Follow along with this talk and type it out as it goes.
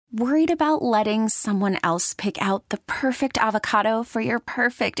Worried about letting someone else pick out the perfect avocado for your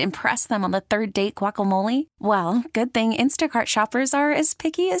perfect impress them on the third date guacamole? Well, good thing Instacart shoppers are as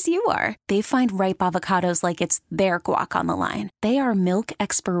picky as you are. They find ripe avocados like it's their guac on the line. They are milk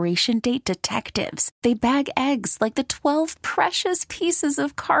expiration date detectives. They bag eggs like the 12 precious pieces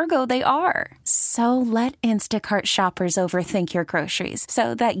of cargo they are. So let Instacart shoppers overthink your groceries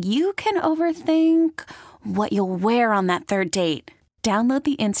so that you can overthink what you'll wear on that third date. Download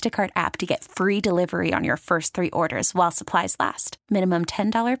the Instacart app to get free delivery on your first 3 orders while supplies last. Minimum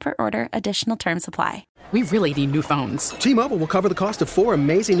 $10 per order. Additional terms apply. We really need new phones. T-Mobile will cover the cost of 4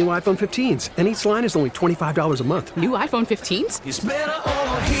 amazing new iPhone 15s, and each line is only $25 a month. New iPhone 15s? It's better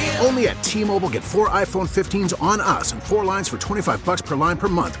over here. Only at T-Mobile, get 4 iPhone 15s on us and 4 lines for $25 per line per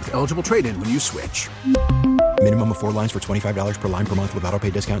month with eligible trade-in when you switch. Minimum of 4 lines for $25 per line per month with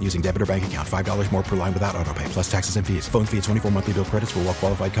autopay discount using debit or bank account. $5 more per line without autopay, plus taxes and fees. Phone fee at 24 monthly bill credits for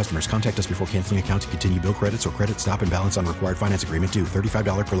well-qualified customers. Contact us before canceling account to continue bill credits or credit stop and balance on required finance agreement due.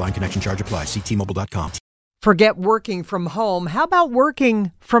 $35 per line connection charge applies. See T-Mobile.com. Forget working from home. How about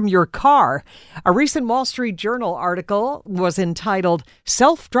working from your car? A recent Wall Street Journal article was entitled,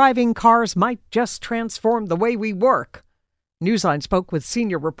 "Self-Driving Cars Might Just Transform the Way We Work." Newsline spoke with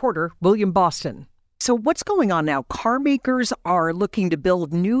senior reporter William Boston. So what's going on now? Car makers are looking to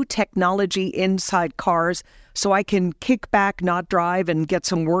build new technology inside cars so I can kick back, not drive, and get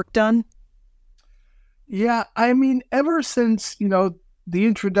some work done? Yeah, I mean, ever since, the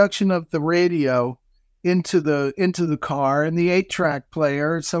introduction of the radio into the car and the 8-track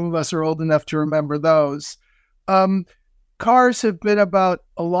player, some of us are old enough to remember those, cars have been about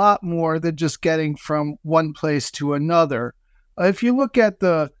a lot more than just getting from one place to another. If you look at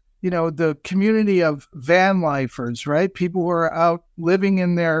the community of van lifers, right? People who are out living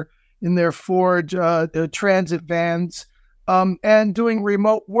in their Ford transit vans and doing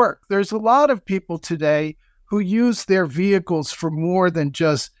remote work. There's a lot of people today who use their vehicles for more than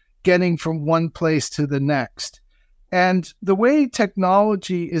just getting from one place to the next. And the way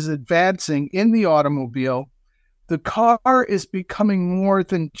technology is advancing in the automobile, the car is becoming more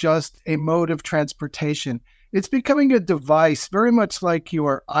than just a mode of transportation. It's becoming a device, very much like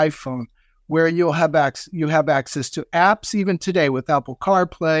your iPhone, where you have access to apps even today with Apple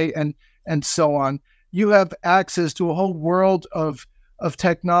CarPlay and so on. You have access to a whole world of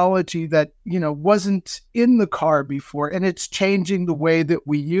technology that wasn't in the car before, and it's changing the way that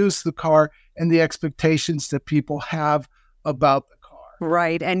we use the car and the expectations that people have about the car.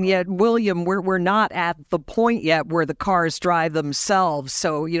 Right, and yet, William, we're not at the point yet where the cars drive themselves.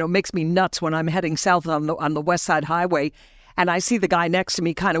 So it makes me nuts when I'm heading south on the West Side Highway, and I see the guy next to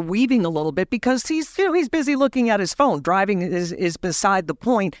me kind of weaving a little bit because he's busy looking at his phone. Driving is beside the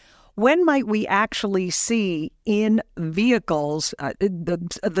point. When might we actually see in vehicles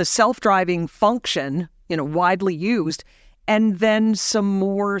the self-driving function, widely used, and then some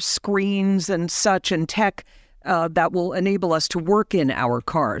more screens and such and tech that will enable us to work in our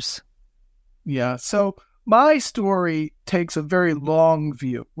cars? Yeah. So my story takes a very long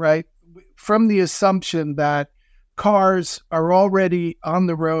view, right? From the assumption that cars are already on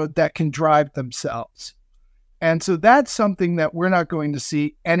the road that can drive themselves. And so that's something that we're not going to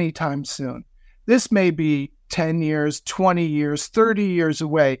see anytime soon. This may be 10 years, 20 years, 30 years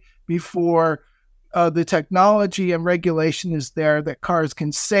away before the technology and regulation is there that cars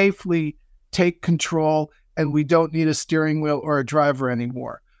can safely take control and we don't need a steering wheel or a driver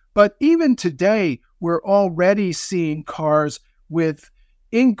anymore. But even today, we're already seeing cars with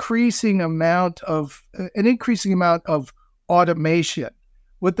an increasing amount of automation,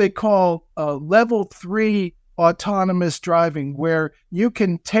 what they call level 3 autonomous driving, where you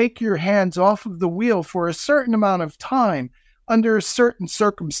can take your hands off of the wheel for a certain amount of time under certain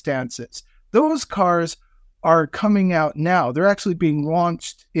circumstances. Those cars are coming out now. They're actually being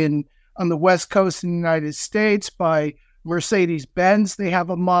launched on the West Coast in the United States by Mercedes-Benz. They have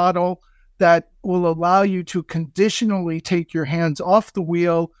a model that will allow you to conditionally take your hands off the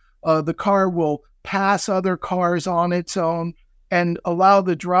wheel. The car will pass other cars on its own and allow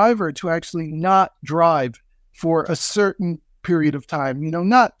the driver to actually not drive for a certain period of time.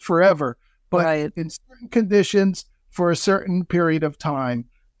 Not forever, but right, in certain conditions for a certain period of time.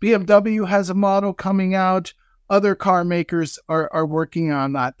 BMW has a model coming out. Other car makers are working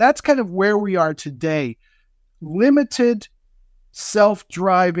on that. That's kind of where we are today. Limited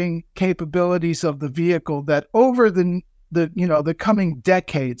self-driving capabilities of the vehicle that over the coming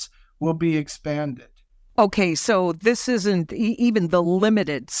decades will be expanded. Okay, so this isn't even the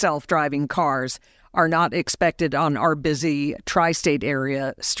limited self-driving cars are not expected on our busy tri-state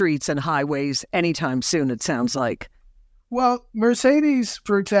area streets and highways anytime soon, it sounds like. Well, Mercedes,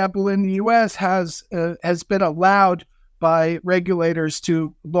 for example, in the U.S. has been allowed by regulators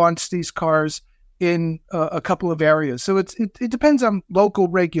to launch these cars in a couple of areas. So it depends on local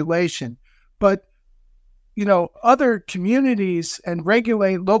regulation, but other communities and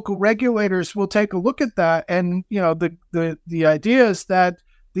local regulators will take a look at that, and the idea is that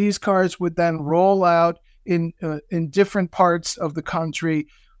these cars would then roll out in different parts of the country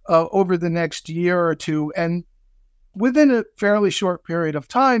over the next year or two, and within a fairly short period of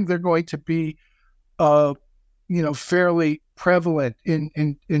time, they're going to be, fairly prevalent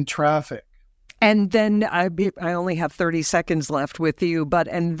in traffic. And then I only have 30 seconds left with you,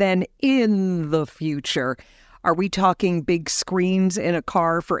 and then in the future, are we talking big screens in a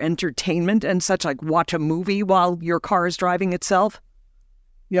car for entertainment and such, like watch a movie while your car is driving itself?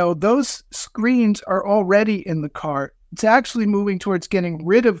 Those screens are already in the car. It's actually moving towards getting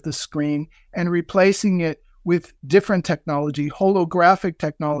rid of the screen and replacing it with different technology, holographic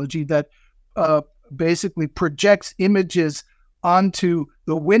technology that basically projects images onto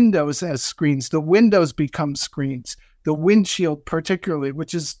the windows as screens. The windows become screens. The windshield particularly,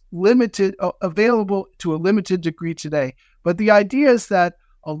 which is available to a limited degree today. But the idea is that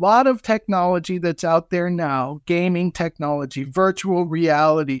a lot of technology that's out there now, gaming technology, virtual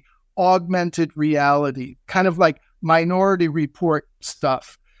reality, augmented reality, kind of like Minority Report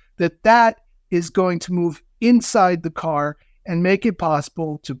stuff, that is going to move inside the car and make it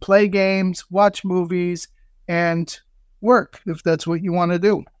possible to play games, watch movies, and work, if that's what you want to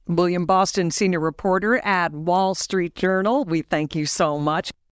do. William Boston, senior reporter at Wall Street Journal. We thank you so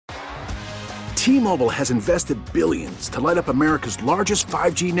much. T-Mobile has invested billions to light up America's largest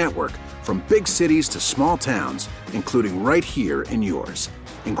 5G network, from big cities to small towns, including right here in yours.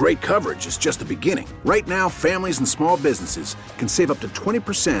 And great coverage is just the beginning. Right now, families and small businesses can save up to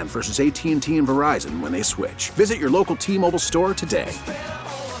 20% versus AT&T and Verizon when they switch. Visit your local T-Mobile store today.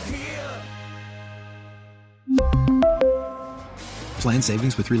 Plan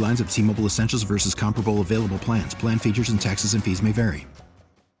savings with 3 lines of T-Mobile Essentials versus comparable available plans. Plan features and taxes and fees may vary.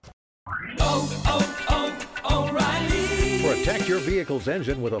 Protect your vehicle's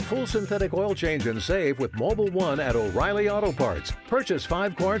engine with a full synthetic oil change and save with Mobil 1 at O'Reilly Auto Parts. Purchase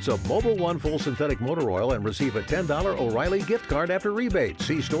 5 quarts of Mobil 1 full synthetic motor oil and receive a $10 O'Reilly gift card after rebate.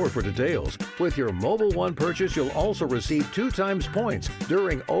 See store for details. With your Mobil 1 purchase, you'll also receive 2 times points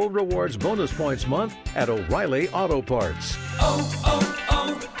during O Rewards Bonus Points Month at O'Reilly Auto Parts.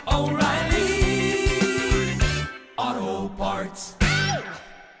 O'Reilly Auto Parts.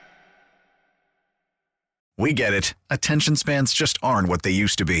 We get it. Attention spans just aren't what they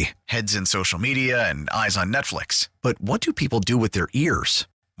used to be. Heads in social media and eyes on Netflix. But what do people do with their ears?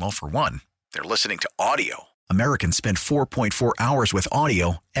 Well, for one, they're listening to audio. Americans spend 4.4 hours with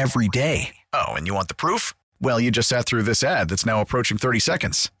audio every day. Oh, and you want the proof? Well, you just sat through this ad that's now approaching 30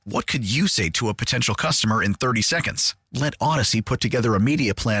 seconds. What could you say to a potential customer in 30 seconds? Let Odyssey put together a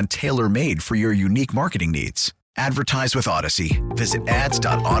media plan tailor-made for your unique marketing needs. Advertise with Odyssey. Visit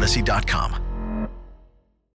ads.odyssey.com.